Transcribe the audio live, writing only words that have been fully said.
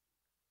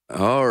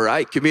All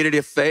right, community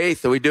of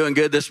faith. Are we doing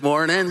good this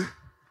morning?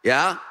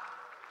 Yeah?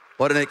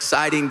 What an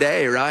exciting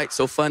day, right?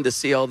 So fun to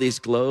see all these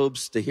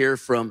globes, to hear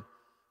from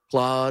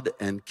Claude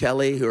and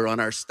Kelly who are on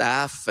our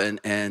staff.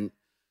 And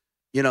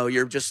you know,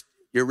 you're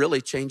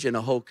really changing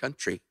a whole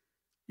country.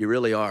 You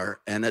really are.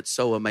 And it's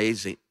so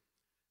amazing.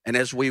 And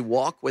as we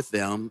walk with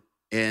them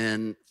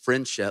in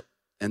friendship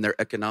and their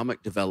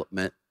economic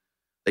development,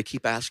 they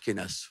keep asking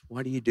us,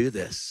 why do you do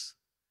this?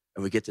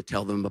 And we get to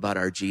tell them about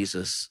our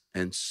Jesus.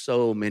 And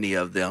so many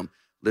of them,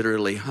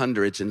 literally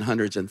hundreds and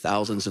hundreds and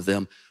thousands of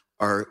them,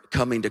 are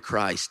coming to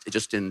Christ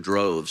just in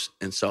droves.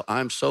 And so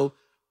I'm so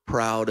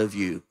proud of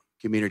you,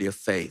 community of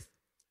faith,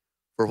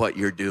 for what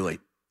you're doing.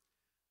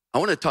 I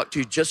want to talk to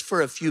you just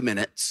for a few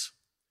minutes.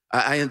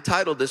 I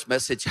entitled this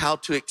message, How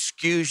to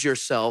Excuse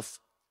Yourself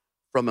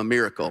from a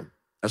Miracle.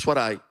 That's what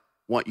I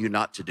want you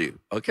not to do,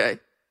 okay?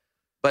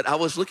 But I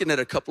was looking at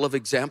a couple of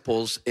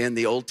examples in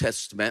the Old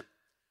Testament.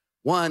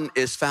 One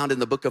is found in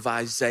the book of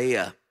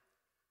Isaiah.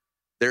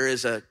 There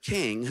is a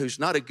king who's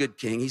not a good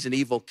king. He's an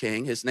evil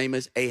king. His name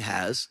is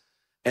Ahaz.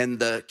 And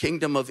the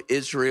kingdom of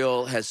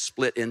Israel has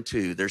split in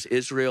two. There's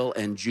Israel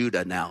and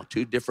Judah now,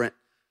 two different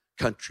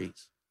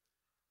countries.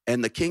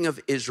 And the king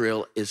of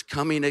Israel is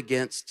coming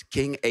against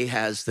King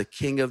Ahaz, the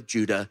king of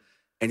Judah,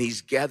 and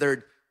he's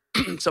gathered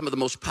some of the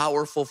most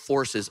powerful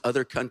forces,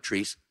 other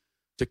countries,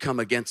 to come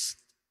against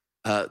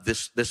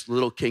this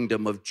little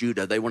kingdom of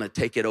Judah. They want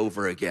to take it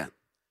over again.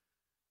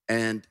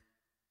 And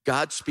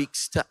God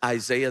speaks to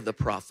Isaiah the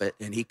prophet,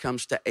 and he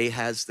comes to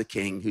Ahaz the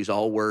king, who's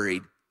all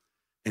worried.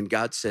 And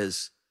God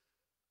says,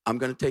 I'm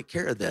going to take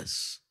care of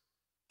this.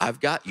 I've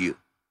got you.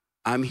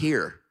 I'm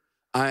here.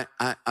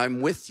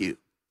 I'm with you.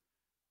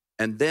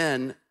 And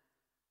then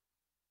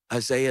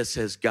Isaiah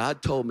says,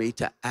 God told me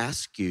to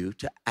ask you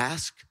to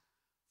ask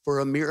for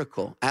a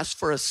miracle. Ask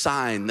for a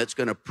sign that's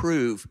going to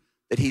prove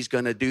that he's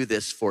going to do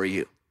this for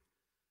you.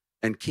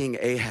 And King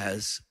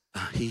Ahaz,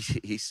 he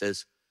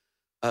says,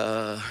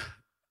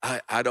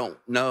 I don't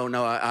know.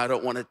 No, I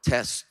don't want to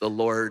test the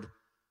Lord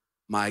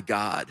my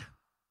God.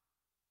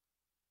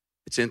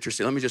 It's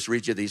interesting. Let me just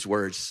read you these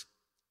words.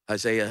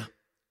 Isaiah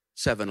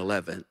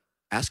 7:11.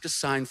 Ask a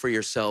sign for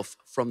yourself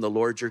from the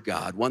Lord your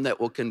God, one that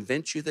will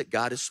convince you that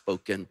God has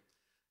spoken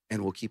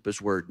and will keep his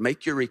word.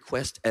 Make your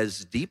request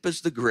as deep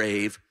as the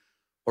grave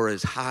or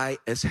as high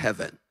as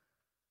heaven.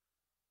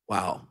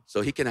 Wow.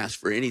 So he can ask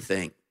for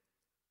anything.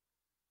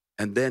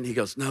 And then he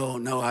goes,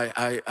 no,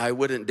 I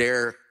wouldn't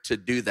dare to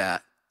do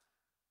that.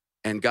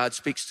 And God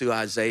speaks to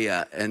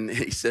Isaiah and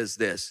he says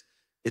this,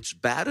 it's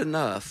bad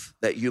enough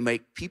that you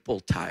make people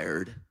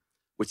tired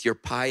with your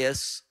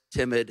pious,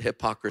 timid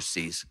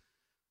hypocrisies,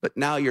 but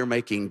now you're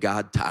making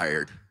God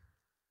tired.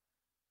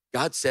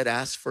 God said,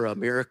 ask for a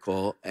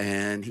miracle.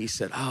 And he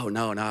said, oh,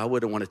 no, I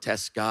wouldn't want to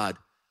test God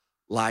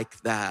like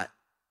that.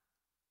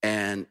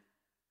 And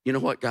you know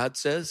what God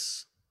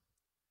says?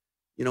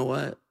 You know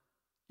what?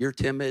 You're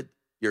timid.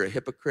 You're a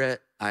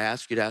hypocrite. I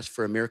asked you to ask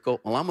for a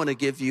miracle. Well, I'm going to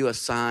give you a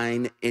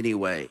sign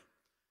anyway.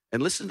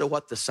 And listen to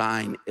what the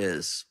sign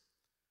is.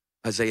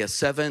 Isaiah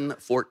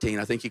 7:14.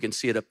 I think you can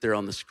see it up there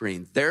on the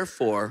screen.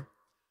 Therefore,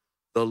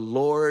 the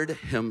Lord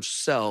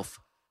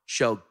himself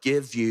shall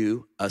give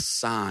you a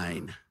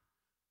sign.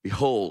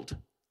 Behold,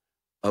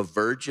 a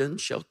virgin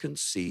shall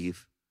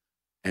conceive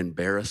and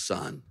bear a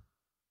son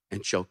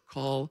and shall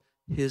call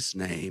his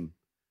name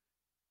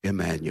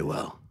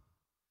Emmanuel.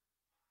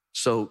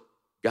 So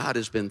God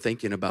has been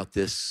thinking about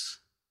this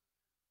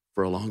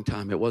for a long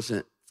time. It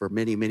wasn't for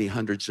many, many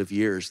hundreds of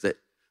years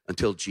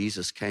until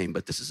Jesus came,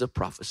 but this is a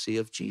prophecy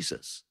of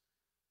Jesus.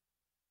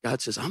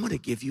 God says, I'm going to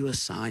give you a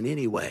sign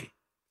anyway.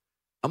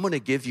 I'm going to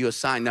give you a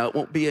sign. Now, it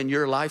won't be in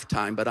your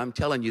lifetime, but I'm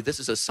telling you,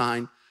 this is a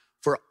sign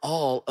for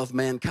all of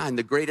mankind,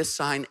 the greatest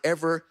sign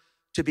ever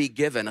to be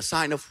given. A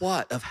sign of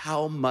what? Of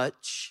how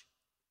much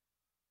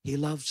he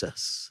loves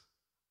us.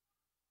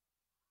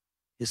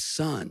 His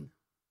son.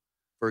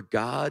 For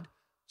God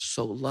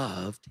so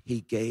loved,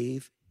 he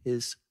gave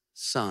his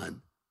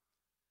son.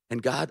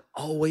 And God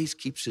always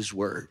keeps his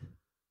word.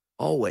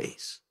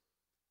 Always.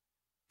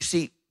 You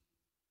see,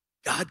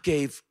 God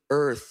gave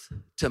earth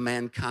to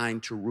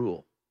mankind to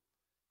rule.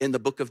 In the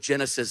book of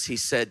Genesis, he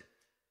said,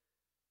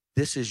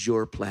 this is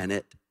your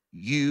planet.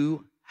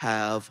 You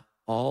have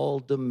all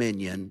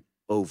dominion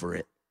over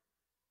it.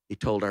 He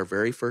told our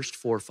very first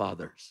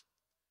forefathers.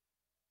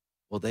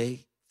 Well,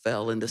 they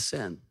fell into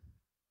sin.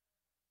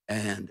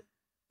 And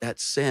that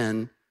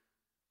sin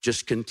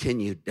just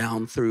continued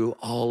down through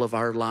all of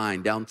our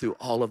line, down through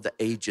all of the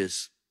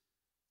ages.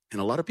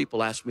 And a lot of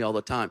people ask me all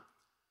the time,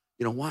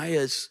 you know, why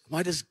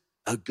does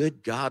a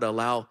good God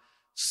allow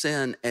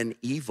sin and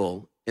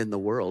evil in the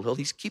world? Well,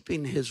 he's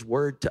keeping his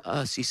word to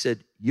us. He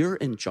said, you're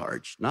in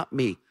charge, not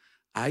me.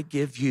 I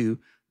give you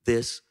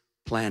this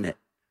planet.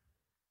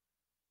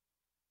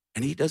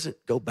 And he doesn't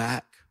go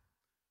back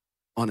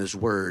on his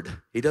word.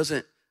 He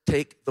doesn't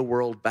take the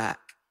world back.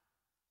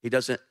 He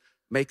doesn't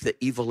make the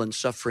evil and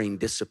suffering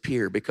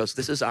disappear because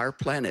this is our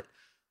planet.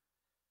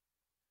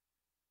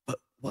 But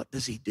what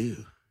does he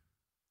do?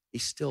 He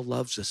still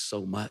loves us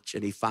so much,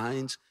 and he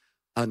finds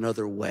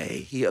another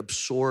way. He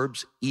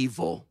absorbs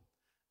evil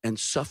and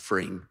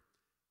suffering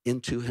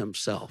into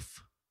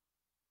himself.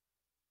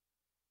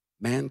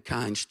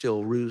 Mankind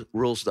still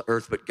rules the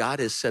earth, but God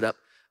has set up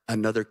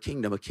another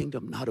kingdom, a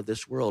kingdom not of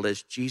this world,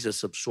 as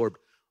Jesus absorbed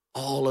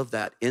all of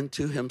that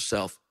into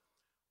himself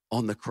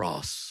on the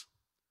cross.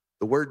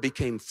 The Word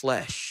became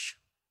flesh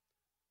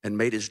and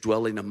made his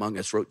dwelling among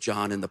us, wrote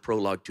John in the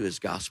prologue to his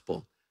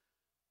gospel.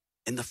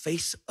 In the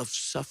face of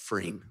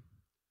suffering,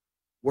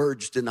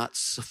 words do not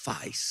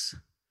suffice.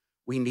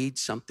 We need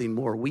something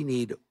more. We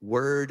need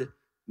Word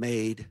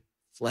made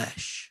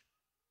flesh,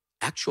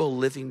 actual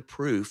living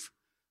proof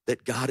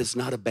that God has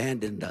not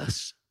abandoned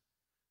us.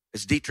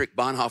 As Dietrich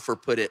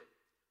Bonhoeffer put it,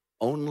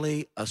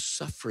 only a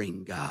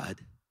suffering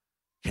God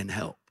can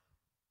help.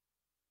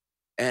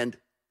 And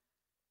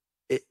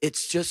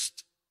it's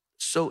just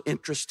so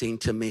interesting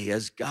to me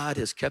as God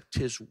has kept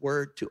his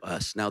word to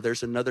us. Now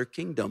there's another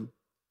kingdom,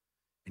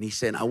 and he's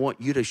saying, I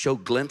want you to show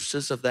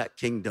glimpses of that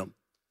kingdom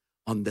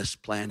on this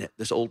planet,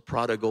 this old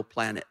prodigal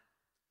planet.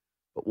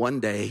 But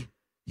one day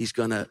he's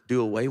gonna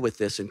do away with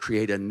this and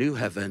create a new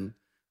heaven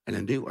and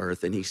a new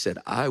earth. And he said,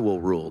 I will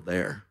rule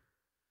there.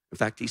 In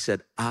fact, he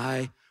said,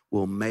 I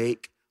will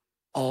make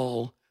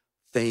all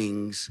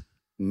things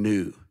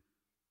new.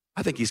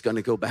 I think he's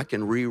gonna go back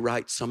and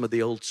rewrite some of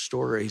the old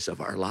stories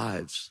of our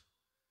lives.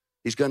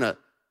 He's gonna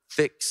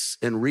fix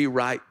and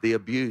rewrite the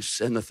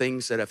abuse and the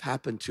things that have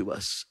happened to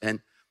us.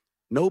 And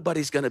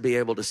nobody's gonna be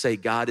able to say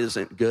God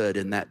isn't good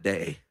in that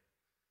day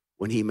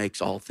when he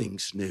makes all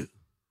things new.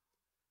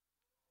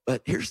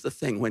 But here's the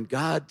thing, when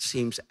God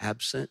seems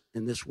absent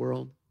in this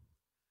world,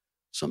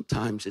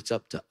 sometimes it's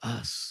up to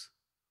us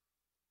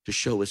to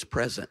show his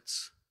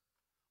presence.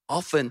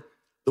 Often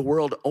the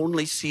world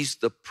only sees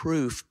the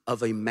proof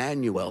of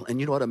Emmanuel. And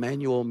you know what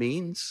Emmanuel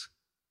means?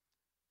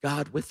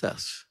 God with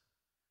us.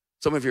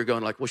 Some of you are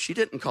going like, well, she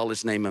didn't call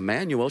his name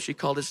Emmanuel. She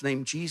called his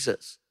name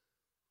Jesus.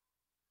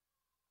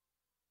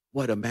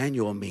 What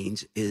Emmanuel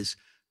means is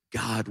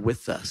God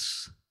with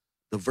us.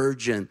 The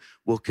virgin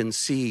will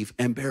conceive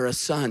and bear a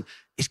son.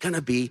 It's going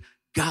to be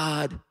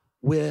God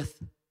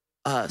with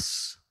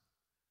us.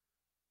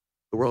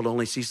 The world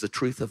only sees the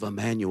truth of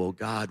Emmanuel,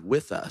 God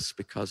with us,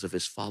 because of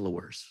his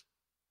followers.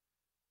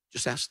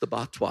 Just ask the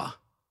Batwa.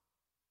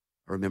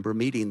 I remember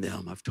meeting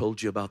them. I've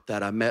told you about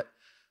that. I met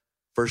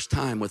first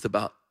time with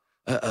about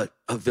a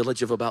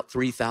village of about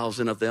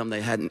 3,000 of them.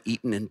 They hadn't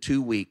eaten in 2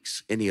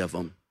 weeks, any of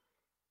them.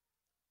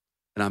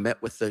 And I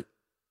met with the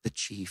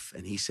chief,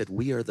 and he said,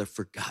 we are the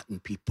forgotten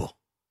people.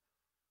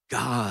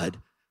 God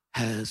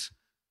has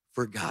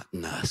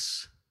forgotten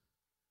us.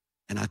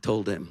 And I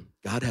told him,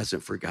 God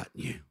hasn't forgotten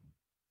you.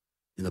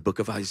 In the book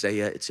of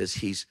Isaiah, it says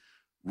he's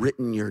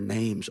written your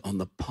names on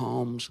the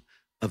palms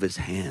of his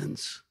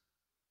hands.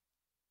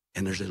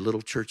 And there's a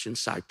little church in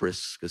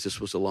Cyprus, because this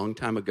was a long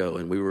time ago,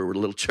 and we were a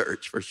little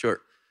church for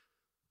sure,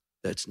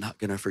 that's not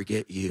gonna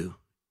forget you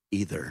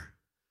either.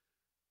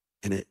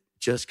 And it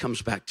just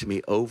comes back to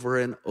me over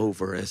and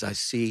over as I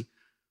see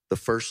the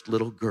first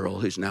little girl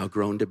who's now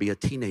grown to be a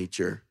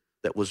teenager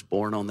that was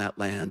born on that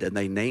land, and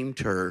they named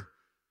her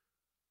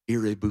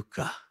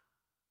Iribuka,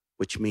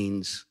 which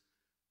means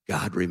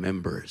God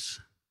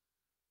remembers.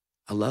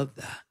 I love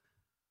that.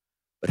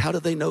 But how do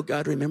they know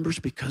God remembers?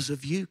 Because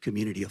of you,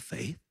 community of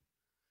faith.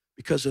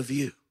 Because of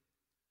you.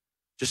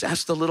 Just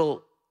ask the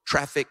little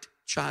trafficked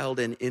child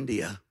in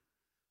India.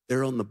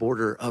 They're on the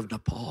border of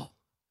Nepal,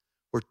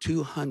 where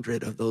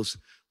 200 of those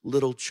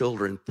little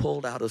children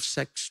pulled out of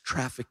sex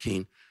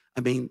trafficking.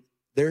 I mean,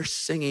 they're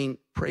singing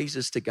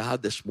praises to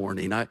God this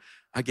morning.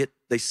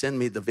 They send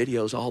me the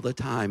videos all the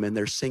time, and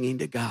they're singing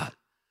to God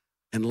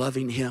and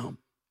loving him.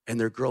 And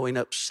they're growing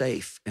up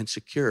safe and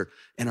secure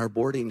in our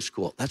boarding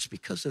school. That's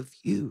because of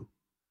you,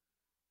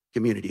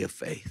 community of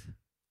faith.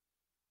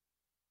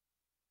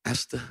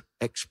 Ask the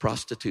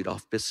ex-prostitute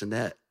off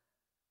Bissonnette,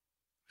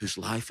 whose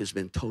life has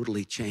been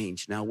totally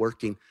changed, now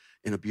working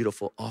in a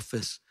beautiful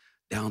office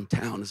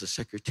downtown as a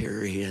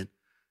secretary. And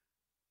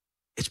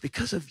it's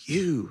because of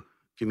you,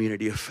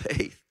 community of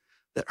faith,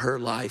 that her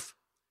life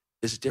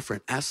is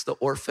different. Ask the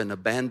orphan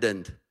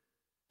abandoned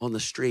on the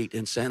street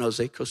in San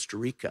Jose, Costa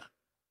Rica.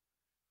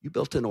 You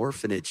built an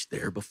orphanage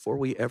there before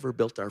we ever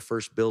built our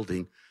first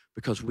building,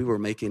 because we were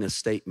making a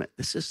statement.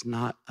 This is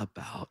not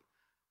about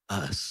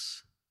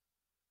us.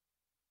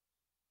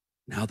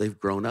 Now they've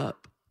grown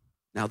up.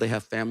 Now they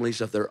have families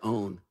of their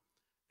own.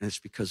 And it's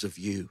because of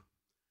you,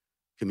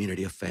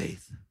 community of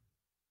faith.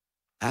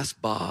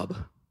 Ask Bob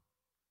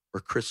or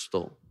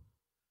Crystal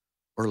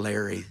or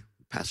Larry,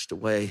 who passed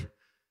away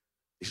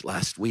these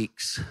last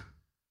weeks.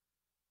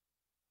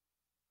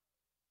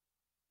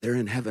 They're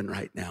in heaven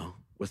right now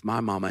with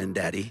my mama and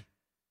daddy,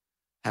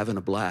 having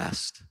a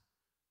blast,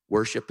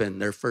 worshiping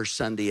their first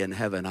Sunday in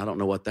heaven. I don't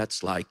know what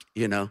that's like,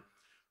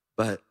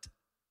 but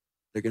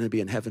they're going to be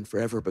in heaven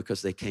forever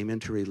because they came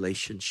into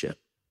relationship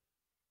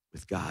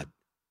with God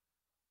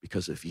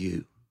because of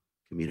you,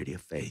 community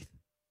of faith.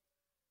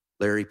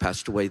 Larry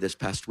passed away this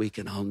past week,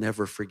 and I'll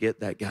never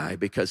forget that guy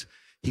because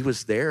he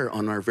was there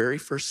on our very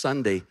first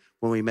Sunday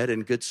when we met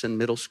in Goodson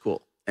Middle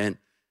School. And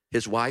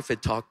his wife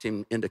had talked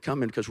him into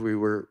coming because we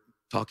were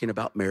talking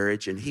about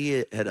marriage, and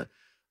he had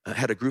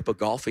a group of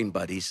golfing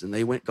buddies, and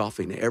they went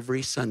golfing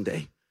every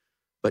Sunday.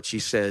 But she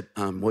said,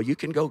 well, you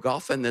can go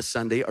golfing this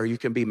Sunday or you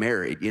can be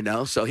married, you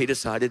know? So he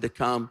decided to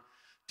come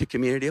to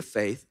Community of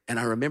Faith. And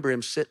I remember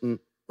him sitting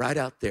right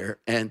out there.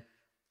 And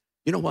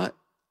you know what?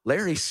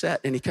 Larry sat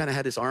and he kind of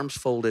had his arms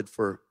folded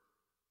for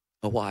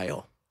a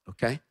while,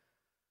 okay?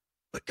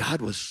 But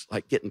God was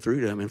like getting through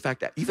to him. In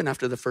fact, even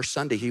after the first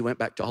Sunday, he went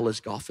back to all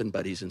his golfing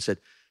buddies and said,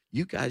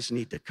 you guys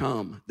need to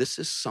come. This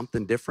is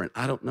something different.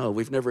 I don't know.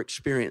 We've never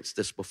experienced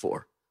this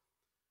before.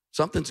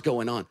 Something's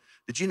going on.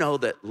 Did you know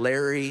that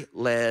Larry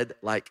led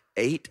like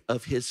 8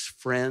 of his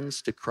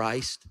friends to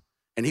Christ,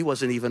 and he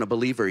wasn't even a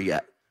believer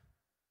yet?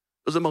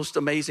 It was the most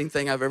amazing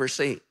thing I've ever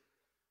seen.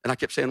 And I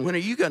kept saying, when are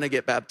you going to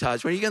get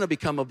baptized? When are you going to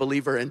become a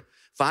believer? And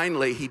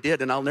finally he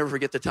did. And I'll never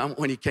forget the time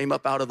when he came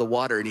up out of the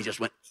water and he just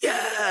went,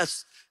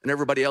 yes. And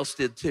everybody else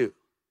did too.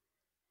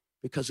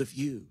 Because of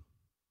you,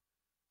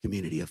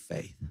 Community of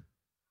Faith.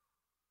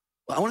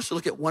 Well, I want us to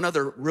look at one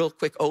other real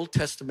quick Old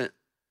Testament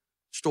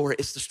story.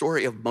 It's the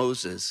story of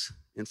Moses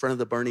in front of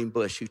the burning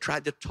bush who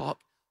tried to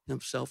talk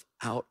himself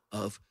out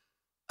of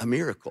a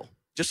miracle.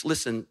 Just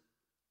listen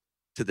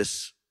to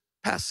this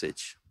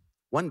passage.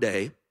 One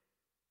day,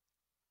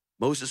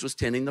 Moses was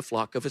tending the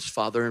flock of his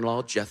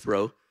father-in-law,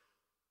 Jethro.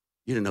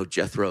 You didn't know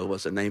Jethro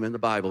was a name in the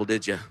Bible,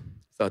 did you?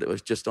 Thought it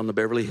was just on the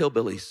Beverly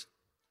Hillbillies.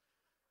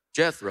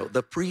 Jethro,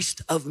 the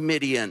priest of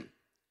Midian.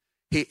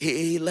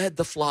 He led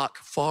the flock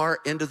far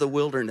into the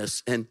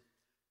wilderness and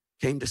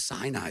came to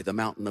Sinai, the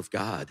mountain of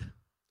God.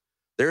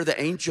 There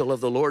the angel of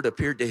the Lord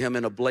appeared to him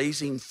in a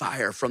blazing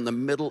fire from the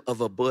middle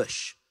of a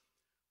bush.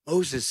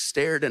 Moses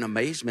stared in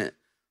amazement.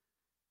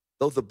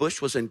 Though the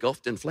bush was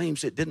engulfed in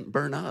flames, it didn't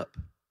burn up.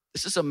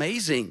 This is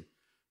amazing,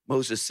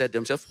 Moses said to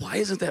himself. Why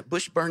isn't that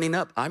bush burning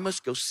up? I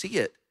must go see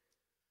it.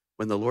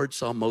 When the Lord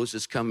saw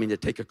Moses coming to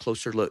take a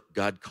closer look,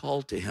 God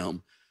called to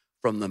him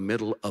from the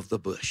middle of the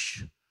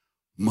bush,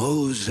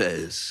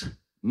 Moses,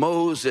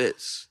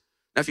 Moses.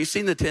 Now, if you've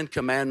seen the 10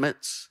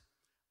 Commandments,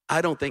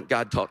 I don't think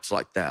God talks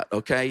like that,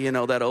 okay? You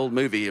know, that old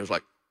movie, it was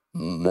like,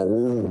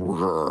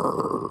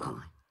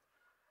 Moses.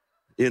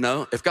 You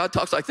know, if God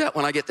talks like that,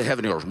 when I get to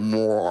heaven, he goes,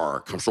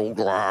 Mark, I'm so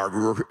glad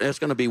you're here. It's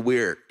going to be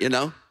weird, you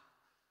know?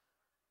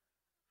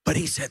 But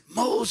he said,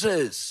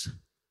 Moses.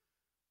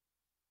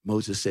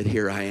 Moses said,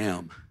 here I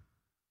am.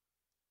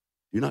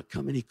 Do not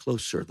come any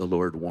closer, the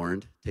Lord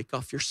warned. Take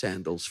off your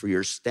sandals, for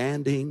you're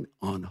standing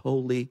on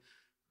holy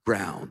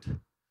ground.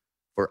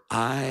 For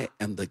I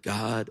am the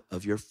God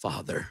of your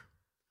father,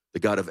 the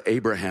God of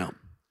Abraham,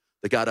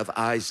 the God of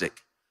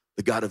Isaac,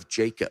 the God of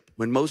Jacob.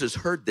 When Moses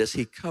heard this,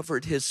 he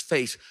covered his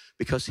face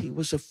because he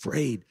was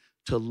afraid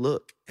to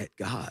look at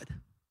God.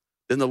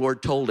 Then the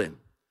Lord told him,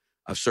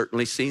 I've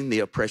certainly seen the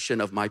oppression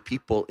of my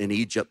people in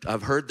Egypt.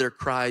 I've heard their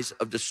cries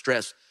of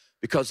distress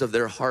because of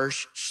their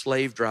harsh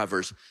slave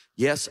drivers.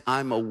 Yes,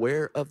 I'm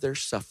aware of their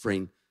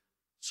suffering,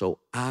 so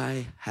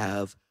I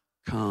have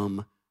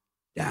come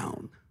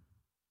down.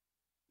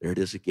 There it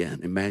is again,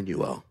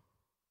 Emmanuel,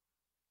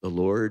 the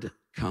Lord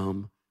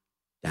come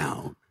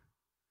down.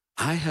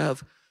 I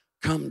have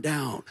come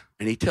down.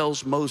 And he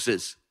tells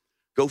Moses,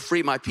 go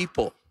free my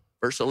people.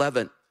 Verse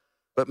 11.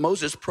 But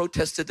Moses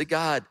protested to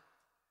God.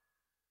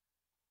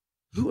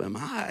 Who am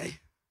I?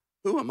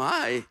 Who am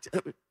I?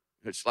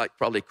 It's like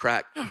probably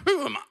crack.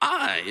 Who am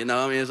I? You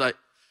know, I mean, it's like,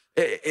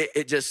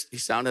 he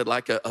sounded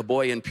like a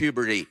boy in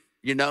puberty,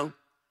 you know?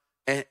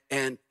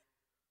 And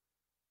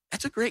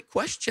that's a great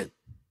question.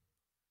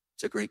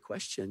 It's a great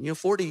question. You know,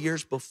 40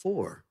 years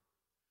before,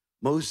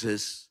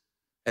 Moses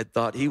had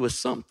thought he was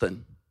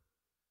something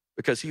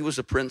because he was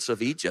a prince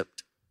of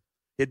Egypt.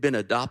 He'd been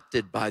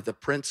adopted by the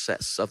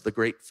princess of the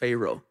great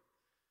Pharaoh,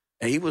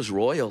 and he was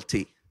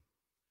royalty.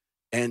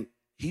 And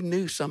he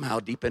knew somehow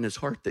deep in his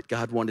heart that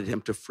God wanted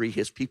him to free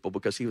his people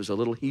because he was a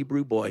little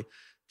Hebrew boy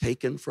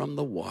taken from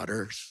the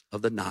waters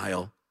of the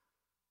Nile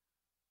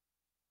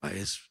by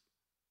his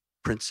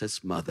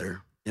princess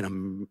mother in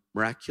a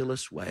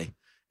miraculous way.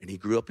 And he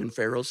grew up in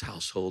Pharaoh's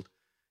household,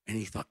 and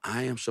he thought,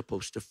 I am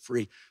supposed to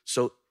free.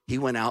 So he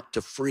went out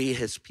to free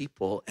his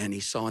people, and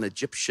he saw an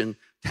Egyptian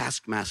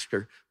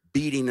taskmaster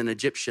beating an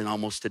Egyptian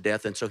almost to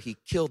death. And so he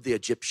killed the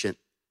Egyptian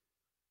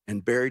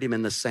and buried him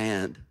in the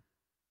sand.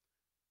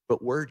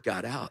 But word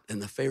got out,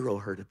 and the Pharaoh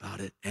heard about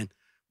it, and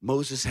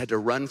Moses had to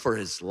run for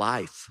his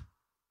life.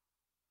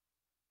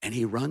 And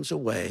he runs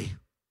away,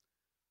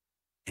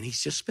 and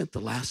he's just spent the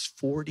last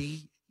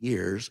 40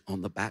 years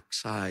on the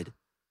backside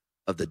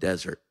of the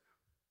desert.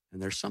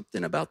 And there's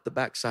something about the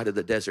backside of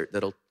the desert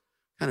that'll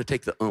kind of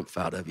take the oomph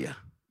out of you,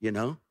 you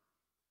know?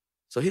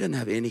 So he doesn't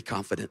have any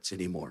confidence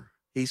anymore.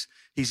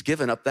 He's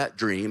given up that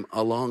dream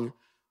a long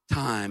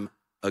time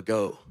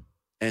ago.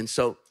 And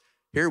so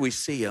here we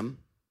see him,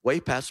 way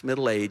past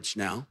middle age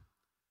now,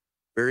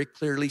 very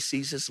clearly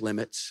sees his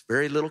limits,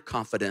 very little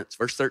confidence.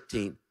 Verse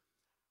 13,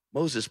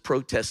 Moses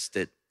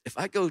protested, if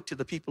I go to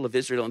the people of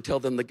Israel and tell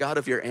them the God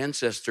of your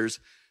ancestors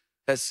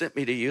has sent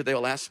me to you, they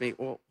will ask me,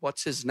 well,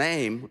 what's his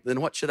name?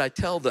 Then what should I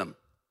tell them?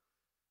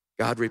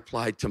 God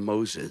replied to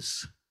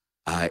Moses,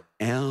 I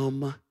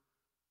am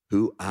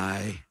who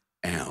I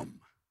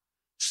am.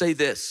 Say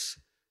this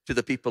to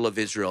the people of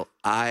Israel,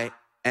 I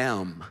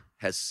am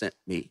has sent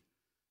me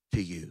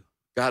to you.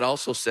 God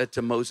also said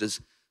to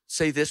Moses,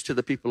 say this to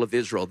the people of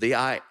Israel, the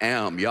I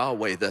am,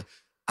 Yahweh, the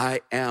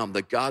I am,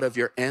 the God of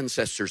your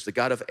ancestors, the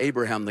God of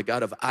Abraham, the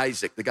God of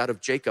Isaac, the God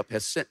of Jacob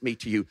has sent me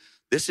to you.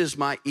 This is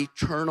my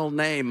eternal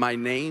name, my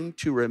name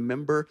to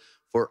remember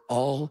for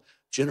all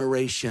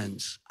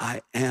generations.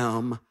 I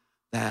am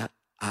that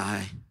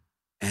I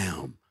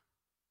am.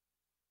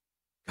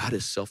 God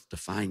is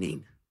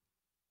self-defining.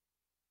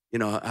 You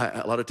know,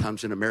 a lot of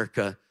times in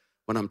America,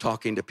 when I'm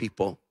talking to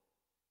people,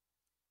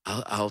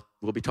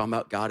 we'll be talking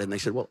about God, and they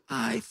said, well,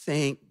 I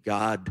think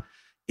God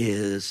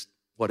is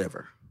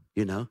whatever,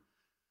 you know?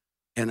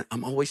 And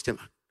I'm always telling,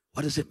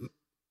 what is it?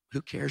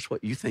 Who cares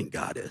what you think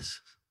God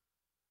is?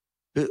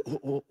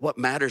 What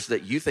matters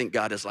that you think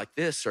God is like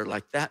this or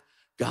like that?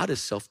 God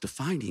is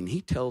self-defining.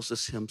 He tells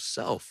us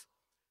himself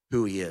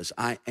who he is.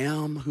 I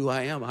am who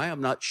I am. I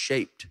am not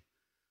shaped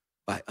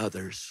by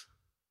others.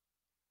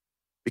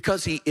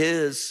 Because he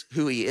is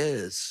who he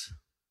is,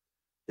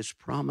 his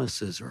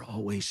promises are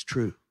always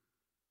true.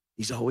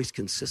 He's always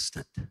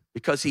consistent.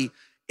 Because he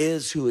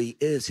is who he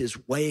is,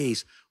 his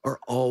ways are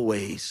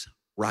always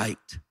right.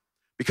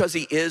 Because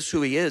he is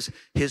who he is,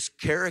 his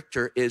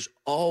character is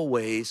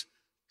always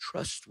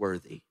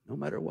trustworthy, no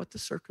matter what the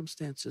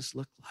circumstances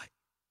look like.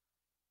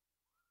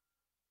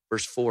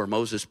 Verse 4,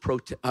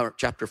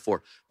 chapter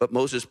 4, but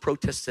Moses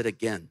protested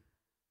again.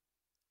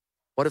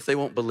 What if they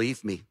won't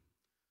believe me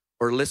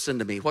or listen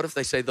to me? What if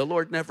they say, the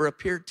Lord never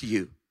appeared to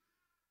you?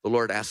 The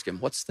Lord asked him,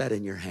 what's that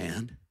in your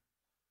hand?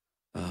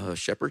 A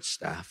shepherd's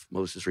staff,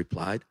 Moses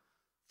replied.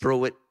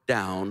 Throw it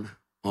down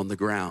on the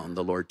ground,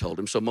 the Lord told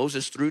him. So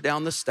Moses threw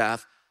down the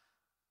staff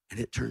and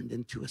it turned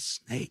into a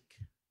snake.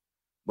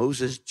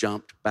 Moses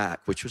jumped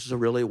back, which was a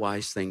really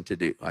wise thing to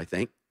do, I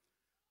think.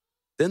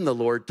 Then the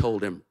Lord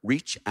told him,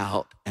 reach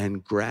out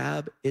and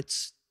grab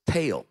its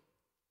tail.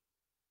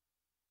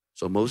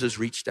 So Moses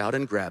reached out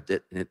and grabbed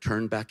it, and it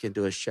turned back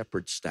into a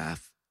shepherd's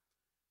staff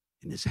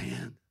in his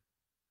hand.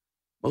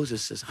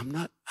 Moses says, I'm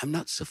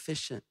not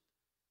sufficient.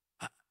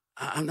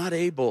 I'm not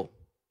able.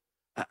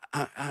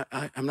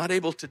 I'm not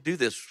able to do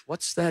this.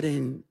 What's that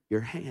in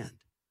your hand?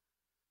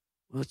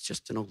 Well, it's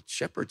just an old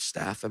shepherd's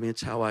staff. I mean,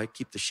 it's how I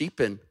keep the sheep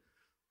in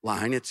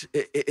line.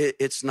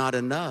 It's not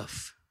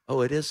enough.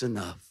 Oh, it is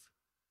enough.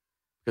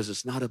 Because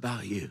it's not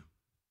about you.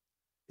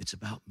 It's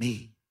about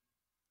me.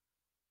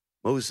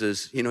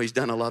 Moses, you know, he's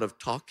done a lot of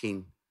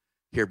talking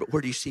here, but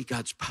where do you see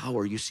God's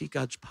power? You see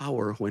God's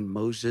power when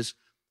Moses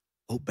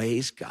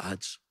obeys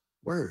God's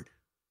word.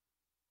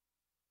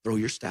 Throw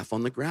your staff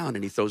on the ground,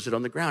 and he throws it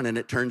on the ground, and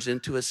it turns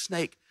into a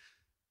snake.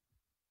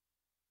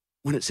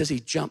 When it says he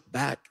jumped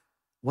back,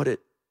 what it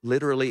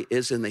literally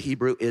is in the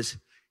Hebrew is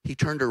he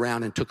turned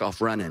around and took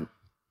off running,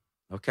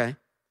 okay?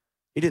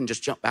 He didn't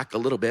just jump back a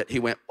little bit. He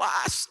went, wow,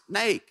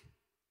 snake.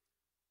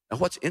 Now,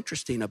 what's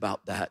interesting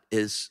about that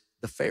is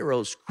the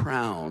Pharaoh's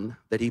crown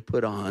that he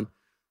put on,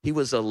 he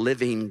was a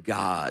living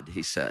God,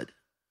 he said.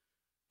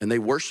 And they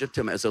worshiped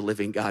him as a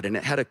living God. And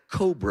it had a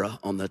cobra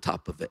on the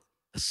top of it,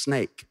 a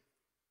snake.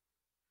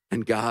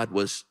 And God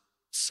was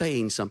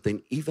saying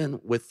something even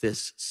with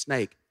this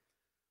snake.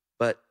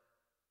 But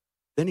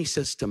then he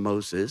says to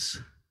Moses,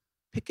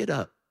 pick it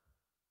up.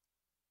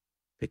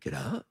 Pick it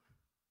up.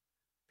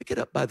 Pick it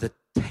up by the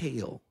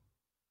tail.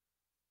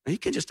 Now you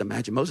can just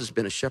imagine, Moses has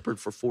been a shepherd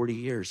for 40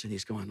 years, and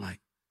he's going like,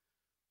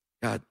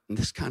 God,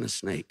 this kind of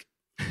snake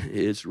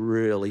is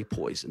really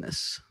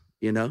poisonous,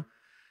 you know?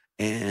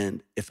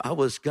 And if I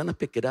was gonna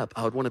pick it up,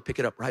 I would wanna pick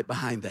it up right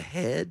behind the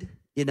head,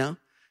 you know?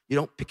 You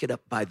don't pick it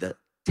up by the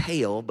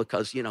tail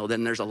because, you know,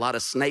 then there's a lot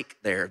of snake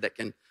there that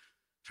can,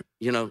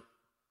 you know.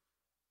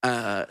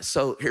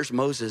 So here's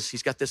Moses,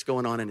 he's got this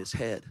going on in his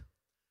head.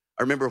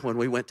 I remember when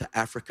we went to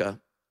Africa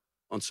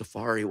on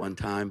safari one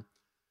time,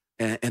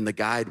 and the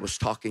guide was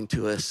talking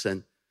to us,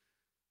 and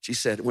she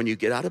said, when you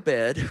get out of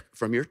bed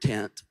from your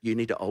tent, you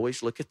need to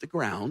always look at the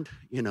ground,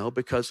 you know,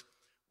 because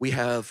we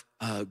have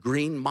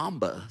green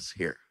mambas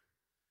here.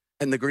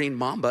 And the green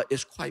mamba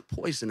is quite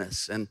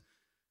poisonous. And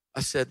I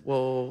said,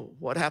 well,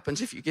 what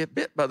happens if you get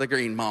bit by the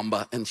green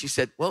mamba? And she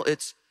said, well,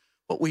 it's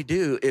what we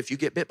do. If you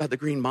get bit by the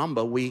green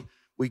mamba, we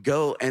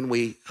go and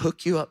we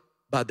hook you up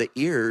by the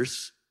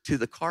ears to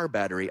the car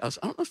battery. I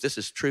don't know if this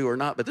is true or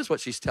not, but this is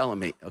what she's telling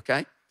me,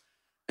 okay?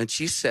 And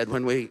she said,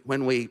 when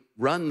we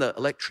run the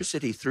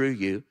electricity through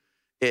you,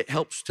 it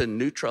helps to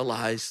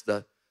neutralize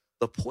the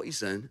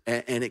poison,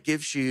 and it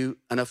gives you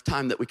enough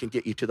time that we can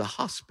get you to the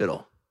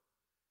hospital.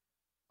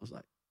 I was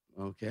like,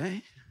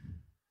 okay.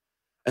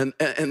 And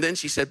then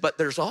she said, but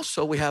there's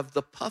also, we have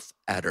the puff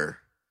adder.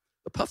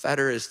 The puff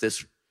adder is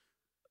this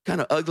kind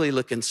of ugly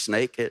looking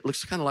snake. It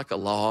looks kind of like a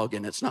log,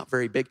 and it's not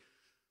very big.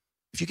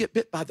 If you get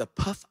bit by the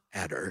puff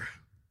adder,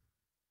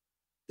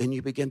 then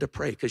you begin to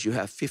pray because you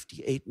have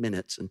 58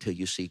 minutes until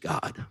you see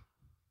God.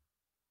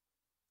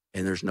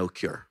 And there's no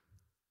cure.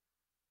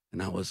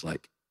 And I was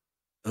like,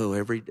 oh,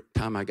 every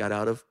time I got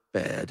out of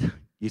bed,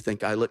 you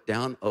think I looked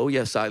down? Oh,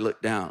 yes, I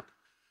looked down.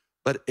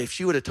 But if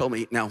she would have told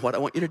me, now what I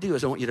want you to do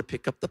is I want you to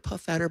pick up the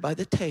puff adder by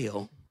the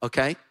tail,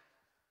 okay?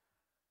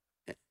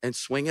 And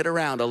swing it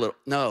around a little.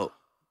 No.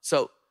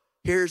 So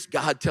here's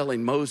God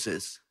telling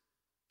Moses,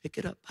 pick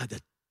it up by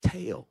the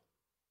tail.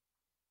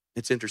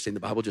 It's interesting. The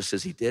Bible just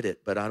says he did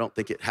it, but I don't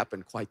think it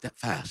happened quite that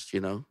fast,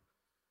 you know?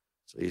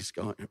 So he's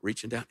going,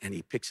 reaching down, and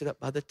he picks it up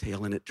by the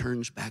tail, and it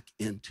turns back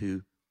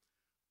into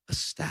a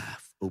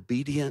staff.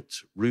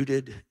 Obedience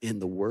rooted in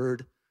the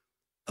word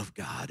of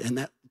God. And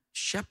that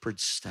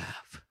shepherd's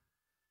staff,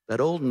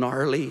 that old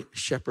gnarly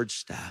shepherd's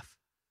staff,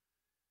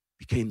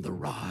 became the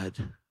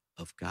rod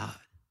of God.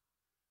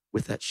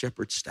 With that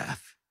shepherd's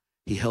staff,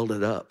 he held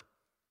it up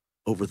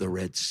over the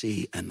Red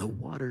Sea, and the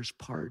waters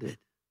parted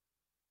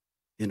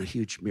in a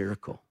huge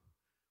miracle.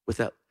 With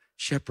that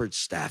shepherd's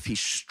staff, he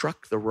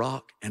struck the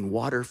rock, and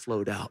water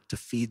flowed out to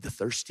feed the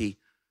thirsty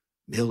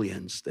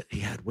millions that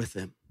he had with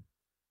him.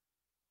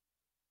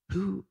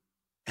 Who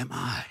am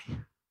I?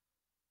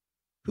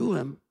 Who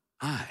am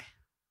I?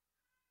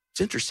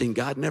 It's interesting,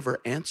 God never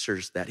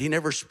answers that. He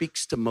never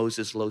speaks to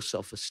Moses' low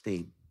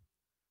self-esteem.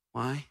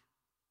 Why?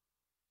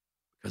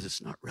 Because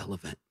it's not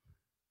relevant.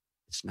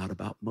 It's not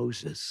about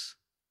Moses.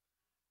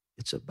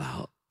 It's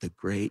about the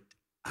great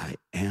I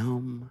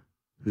am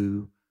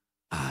who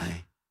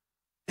I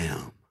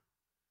am.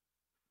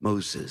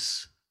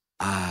 Moses,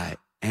 I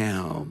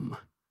am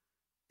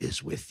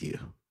is with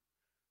you.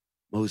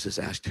 Moses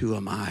asked, who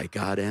am I?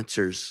 God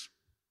answers,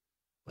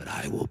 but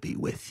I will be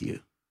with you.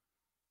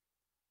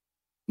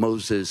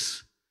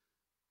 Moses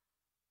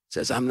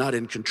says, I'm not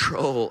in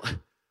control,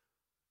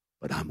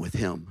 but I'm with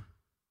him.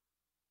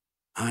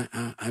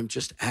 I'm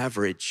just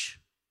average.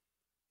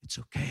 It's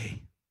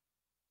okay,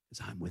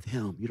 because I'm with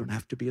him. You don't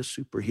have to be a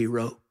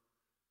superhero.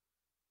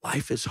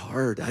 Life is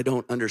hard. I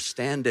don't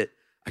understand it.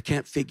 I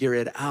can't figure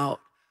it out.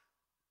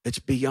 It's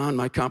beyond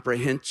my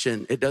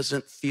comprehension. It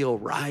doesn't feel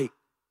right.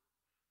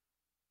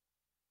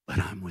 But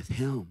I'm with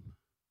him.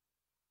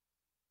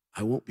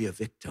 I won't be a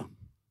victim.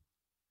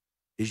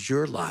 Is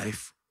your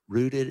life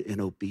rooted in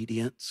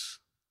obedience?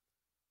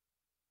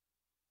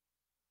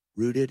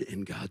 Rooted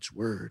in God's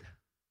word?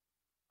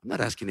 I'm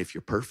not asking if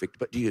you're perfect,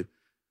 but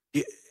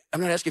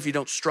I'm not asking if you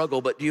don't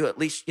struggle, but do you at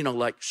least,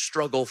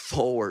 struggle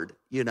forward,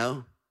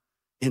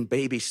 in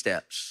baby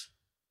steps?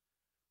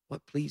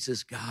 What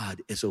pleases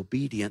God is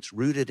obedience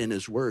rooted in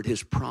his word,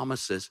 his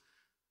promises,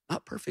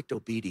 not perfect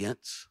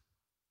obedience.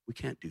 We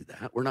can't do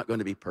that. We're not going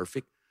to be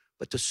perfect,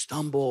 but to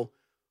stumble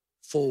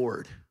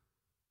forward.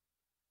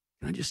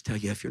 Can I just tell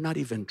you, if you're not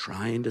even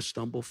trying to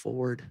stumble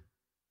forward,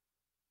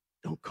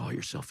 don't call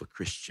yourself a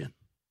Christian,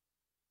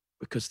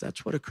 because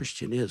that's what a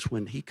Christian is.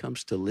 When he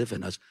comes to live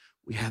in us,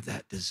 we have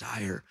that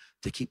desire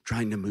to keep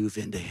trying to move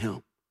into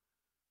him.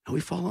 And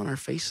we fall on our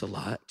face a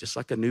lot, just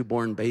like a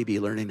newborn baby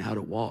learning how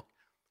to walk.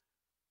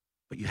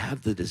 But you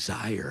have the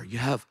desire, you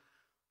have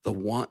the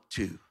want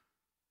to.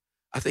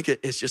 I think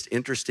it's just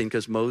interesting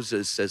because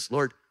Moses says,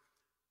 Lord,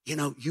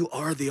 you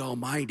are the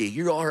Almighty.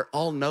 You are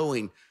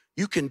all-knowing.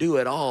 You can do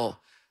it all.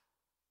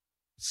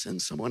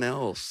 Send someone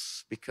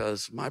else,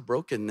 because my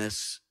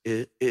brokenness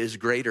is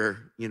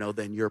greater,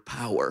 than your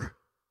power.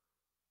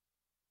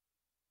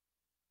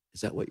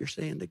 Is that what you're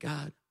saying to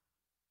God?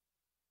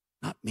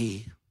 Not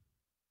me.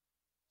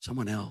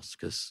 Someone else,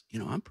 because,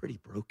 I'm pretty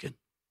broken.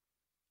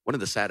 One of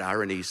the sad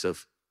ironies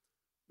of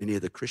many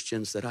of the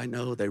Christians that I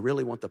know, they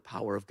really want the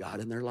power of God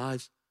in their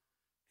lives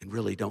and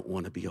really don't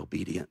want to be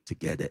obedient to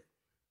get it.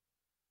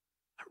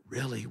 I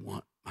really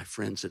want my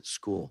friends at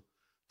school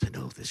to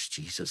know this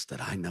Jesus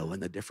that I know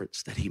and the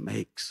difference that he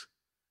makes.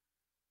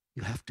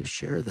 You have to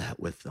share that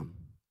with them.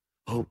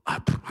 Oh,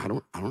 I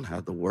don't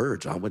have the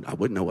words. I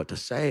wouldn't know what to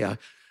say.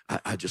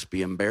 I'd just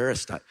be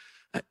embarrassed.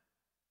 You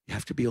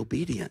have to be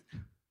obedient.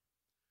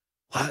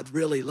 Well, I'd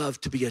really love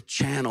to be a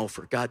channel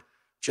for God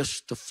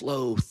just to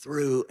flow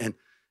through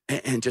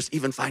and just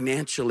even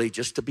financially,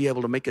 just to be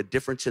able to make a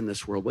difference in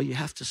this world. Well, you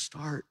have to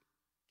start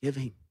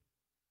giving.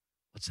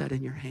 What's that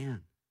in your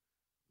hand?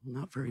 Well,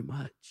 not very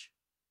much.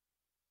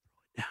 Throw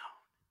it down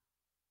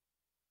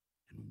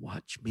and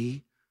watch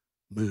me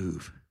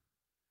move.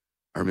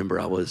 I remember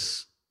I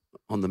was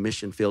on the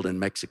mission field in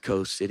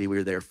Mexico City. We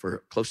were there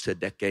for close to a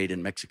decade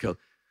in Mexico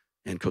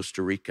and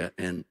Costa Rica.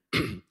 And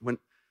when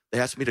they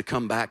asked me to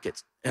come back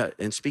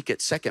and speak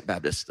at Second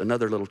Baptist,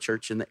 another little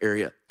church in the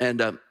area, and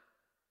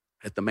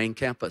at the main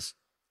campus.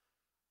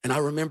 And I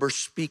remember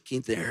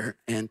speaking there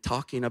and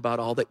talking about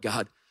all that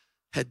God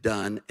had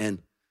done.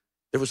 And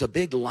there was a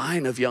big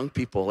line of young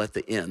people at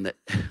the end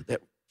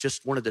that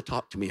just wanted to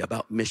talk to me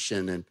about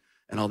mission and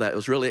all that. It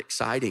was really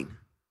exciting.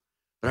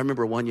 But I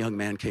remember one young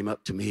man came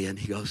up to me and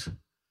he goes,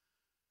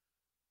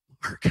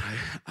 Mark,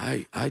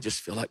 I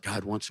just feel like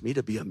God wants me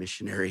to be a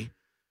missionary,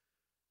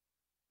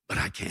 but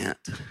I can't.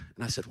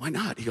 And I said, why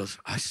not? He goes,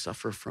 I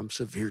suffer from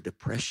severe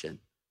depression.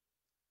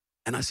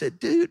 And I said,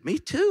 dude, me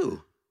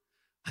too.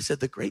 I said,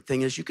 the great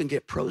thing is you can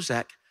get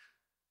Prozac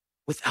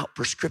without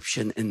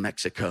prescription in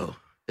Mexico.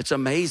 It's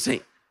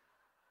amazing.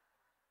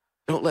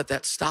 Don't let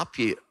that stop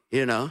you,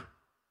 And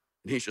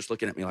he's just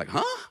looking at me like,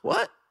 huh?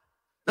 What?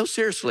 No,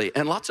 seriously.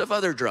 And lots of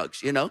other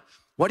drugs,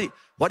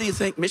 What do you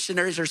think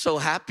missionaries are so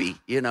happy?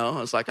 You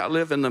know, it's like, I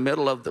live in the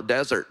middle of the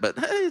desert, but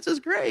hey, this is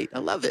great. I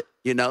love it,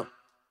 you know?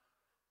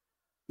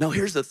 No,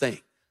 here's the thing.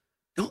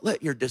 Don't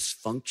let your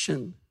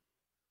dysfunction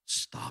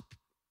stop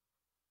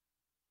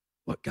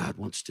what God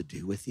wants to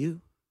do with you.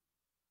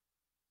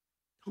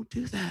 Don't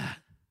do that.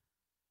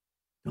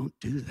 Don't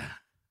do that.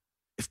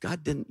 If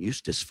God didn't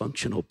use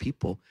dysfunctional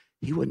people,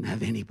 he wouldn't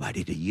have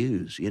anybody to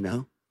use, you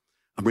know?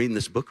 I'm reading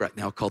this book right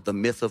now called The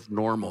Myth of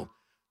Normal.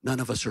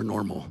 None of us are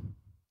normal.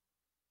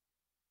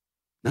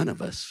 None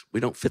of us. We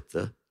don't fit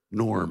the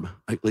norm.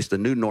 At least the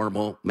new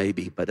normal,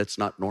 maybe, but it's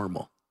not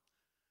normal.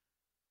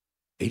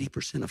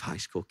 80% of high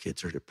school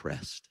kids are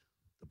depressed,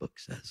 the book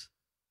says,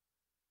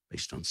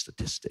 based on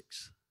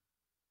statistics.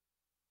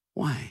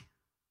 Why?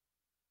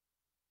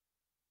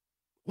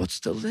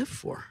 What's to live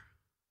for?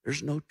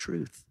 There's no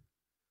truth.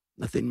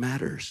 Nothing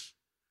matters.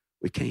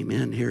 We came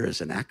in here as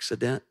an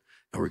accident,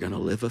 and we're going to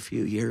live a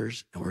few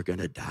years, and we're going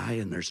to die,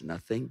 and there's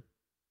nothing.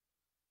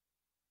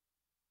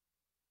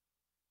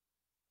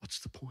 What's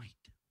the point?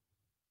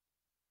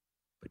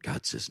 But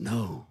God says,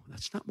 no,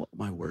 that's not what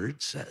my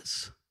word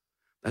says.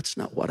 That's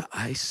not what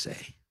I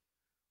say.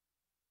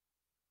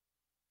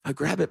 If I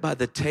grab it by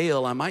the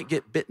tail, I might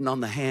get bitten on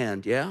the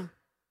hand, yeah?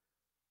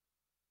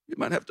 You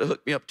might have to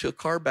hook me up to a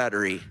car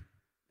battery,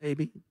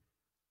 maybe.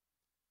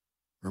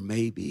 Or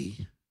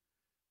maybe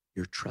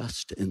your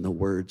trust in the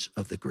words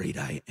of the great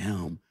I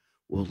Am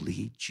will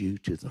lead you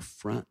to the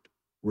front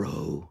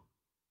row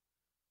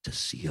to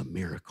see a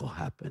miracle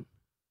happen.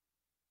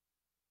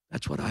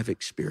 That's what I've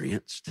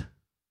experienced.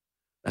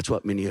 That's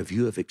what many of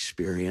you have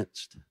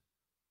experienced.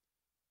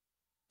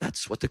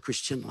 That's what the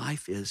Christian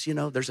life is. You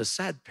know, there's a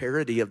sad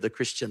parody of the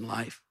Christian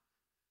life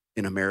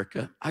in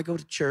America. I go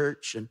to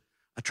church and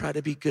I try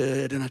to be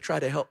good and I try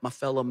to help my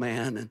fellow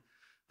man and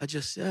I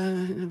just,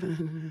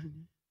 God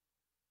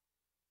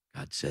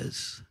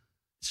says,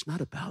 it's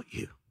not about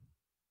you.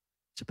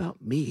 It's about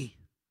me.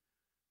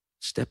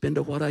 Step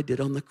into what I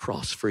did on the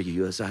cross for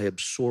you as I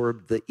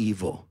absorbed the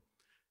evil,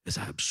 as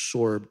I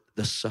absorbed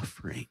the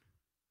suffering.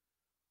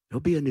 There'll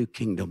be a new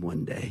kingdom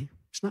one day.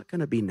 It's not going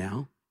to be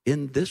now.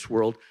 In this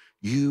world,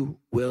 you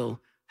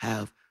will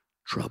have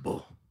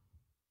trouble.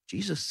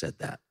 Jesus said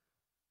that.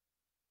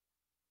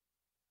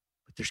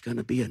 But there's going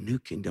to be a new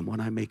kingdom when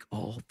I make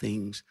all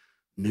things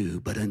new.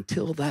 But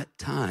until that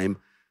time,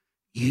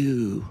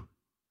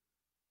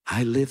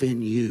 I live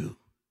in you.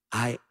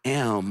 I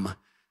am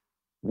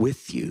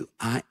with you.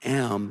 I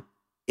am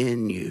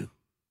in you.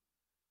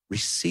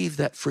 Receive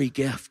that free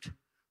gift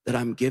that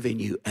I'm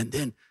giving you and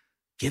then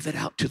give it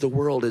out to the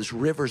world as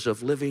rivers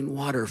of living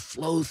water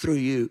flow through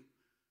you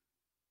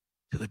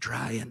to a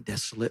dry and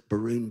desolate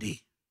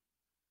Burundi.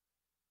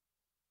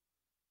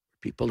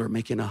 People are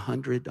making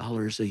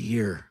 $100 a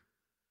year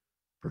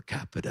per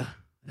capita,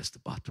 as the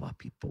Batwa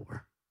people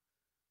were.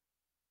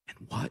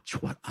 And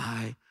watch what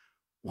I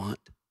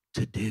want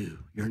to do.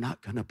 You're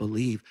not going to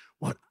believe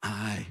what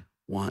I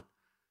want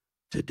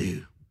to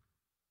do.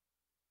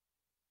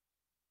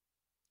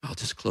 I'll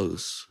just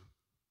close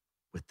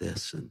with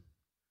this, and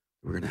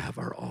we're going to have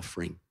our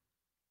offering.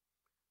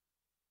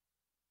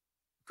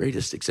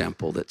 Greatest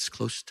example that's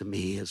close to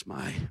me is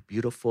my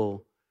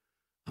beautiful,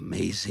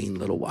 amazing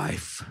little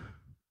wife,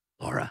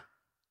 Laura.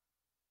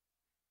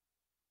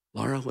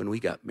 Laura, when we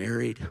got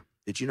married,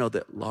 did you know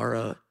that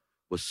Laura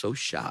was so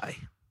shy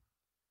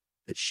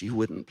that she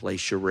wouldn't play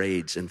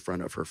charades in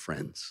front of her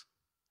friends?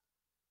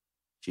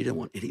 She didn't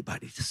want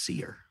anybody to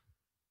see her.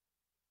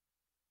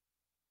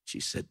 She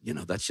said, you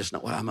know, that's just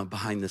not what I'm a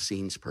behind the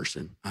scenes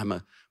person. I'm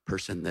a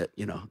person that,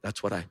 you know,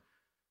 that's what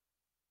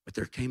but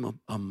there came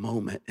a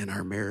moment in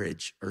our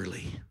marriage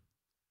early.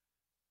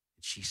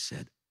 She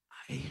said,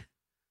 she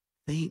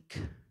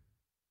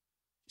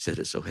said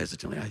it so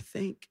hesitantly, I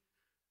think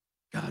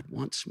God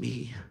wants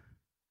me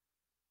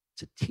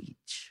to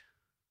teach.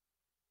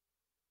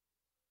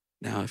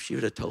 Now, if she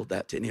would have told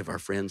that to any of our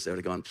friends, they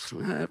would have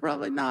gone,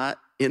 probably not,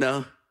 you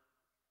know,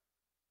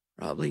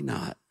 probably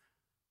not.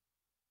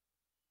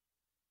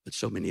 But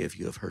so many of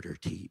you have heard her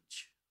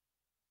teach.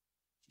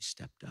 She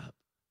stepped up,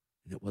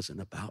 and it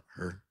wasn't about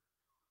her.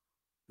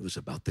 It was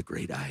about the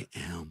great I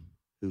Am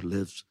who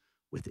lives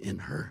within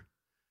her.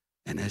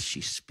 And as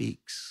she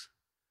speaks,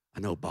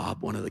 I know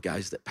Bob, one of the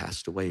guys that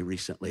passed away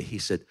recently, he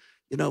said,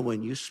 you know,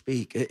 when you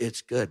speak,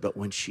 it's good, but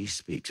when she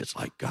speaks, it's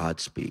like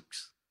God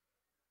speaks.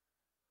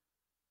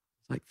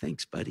 It's like,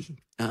 thanks,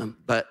 buddy.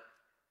 But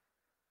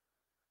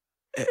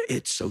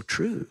it's so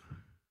true.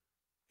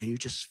 And you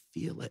just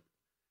feel it.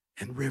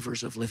 And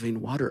rivers of living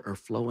water are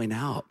flowing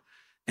out.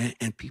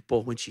 And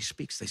people, when she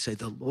speaks, they say,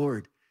 the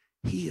Lord,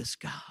 He is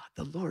God.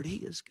 The Lord, He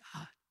is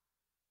God.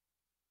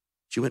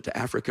 She went to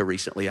Africa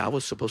recently. I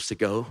was supposed to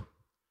go,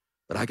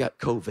 but I got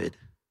COVID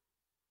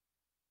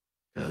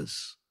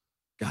because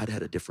God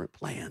had a different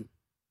plan.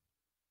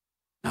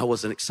 I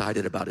wasn't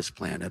excited about His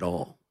plan at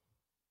all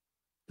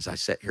as I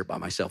sat here by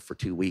myself for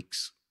 2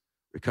 weeks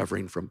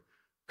recovering from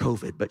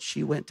COVID. But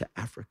she went to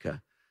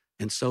Africa.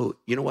 And so,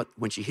 you know what?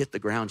 When she hit the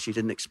ground, she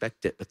didn't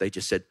expect it, but they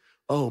just said,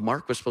 oh,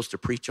 Mark was supposed to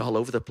preach all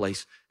over the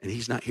place, and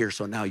he's not here,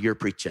 so now you're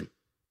preaching.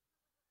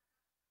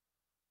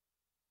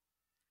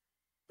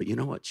 But you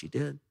know what she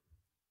did?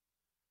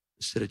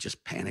 Instead of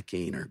just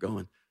panicking or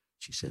going,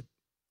 she said,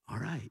 all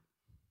right.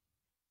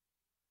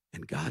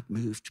 And God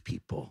moved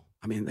people.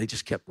 I mean, they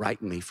just kept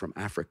writing me from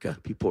Africa.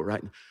 People were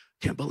writing,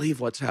 can't believe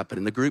what's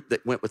happening. The group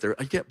that went with her,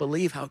 I can't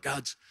believe how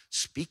God's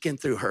speaking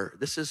through her.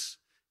 This is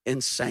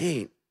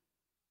insane.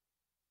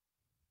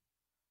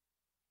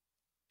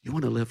 You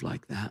want to live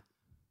like that?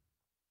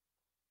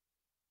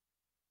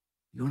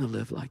 You want to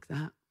live like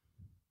that?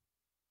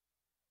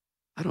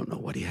 I don't know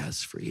what he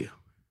has for you.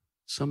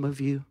 Some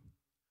of you,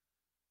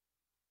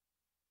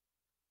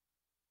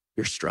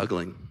 you're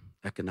struggling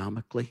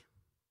economically.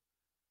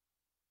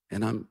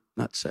 And I'm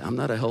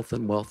not a health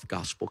and wealth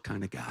gospel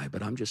kind of guy,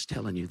 but I'm just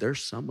telling you,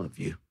 there's some of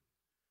you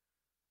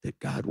that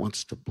God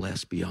wants to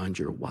bless beyond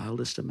your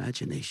wildest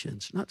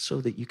imaginations, not so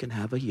that you can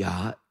have a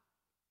yacht,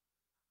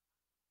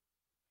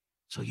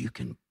 so you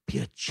can be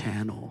a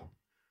channel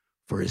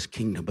for his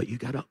kingdom, but you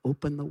got to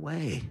open the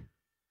way.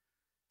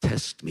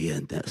 Test me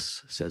in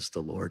this, says the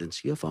Lord, and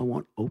see if I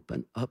won't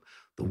open up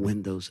the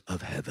windows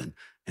of heaven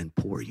and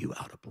pour you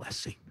out a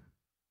blessing.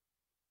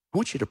 I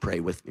want you to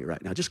pray with me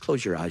right now. Just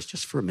close your eyes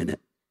just for a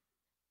minute.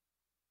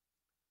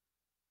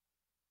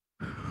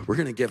 We're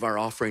going to give our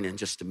offering in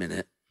just a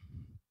minute.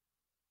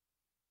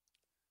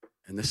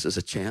 And this is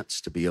a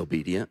chance to be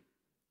obedient.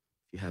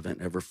 If you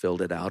haven't ever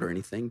filled it out or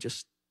anything,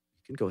 just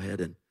you can go ahead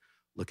and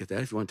look at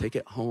that. If you want to take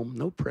it home,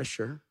 no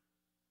pressure.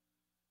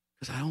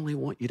 Because I only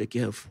want you to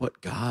give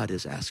what God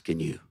is asking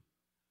you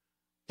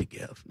to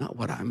give, not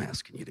what I'm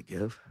asking you to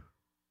give.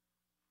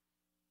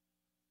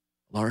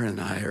 Laura and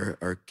I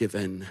are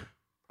given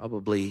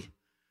probably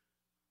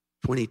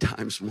 20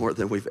 times more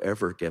than we've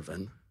ever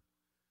given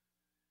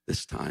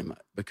this time,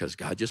 because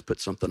God just put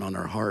something on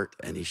our heart,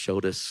 and he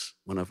showed us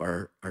one of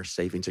our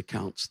savings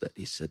accounts that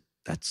he said,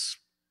 that's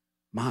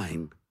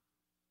mine.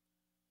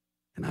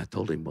 And I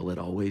told him, well, it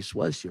always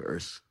was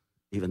yours,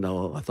 even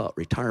though I thought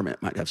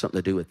retirement might have something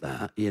to do with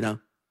that, you know?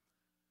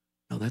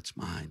 No, that's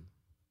mine.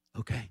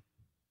 Okay.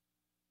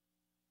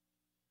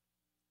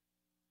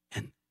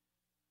 And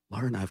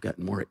Laura and I have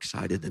gotten more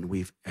excited than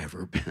we've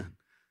ever been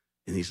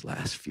in these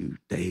last few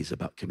days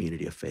about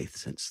Community of Faith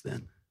since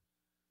then,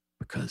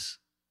 because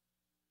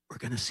we're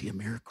going to see a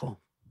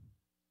miracle.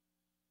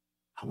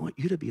 I want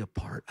you to be a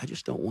part. I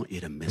just don't want you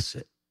to miss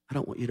it. I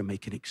don't want you to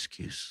make an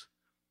excuse.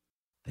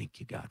 Thank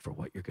you, God, for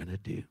what you're going to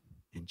do.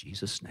 In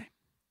Jesus' name,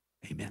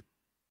 amen.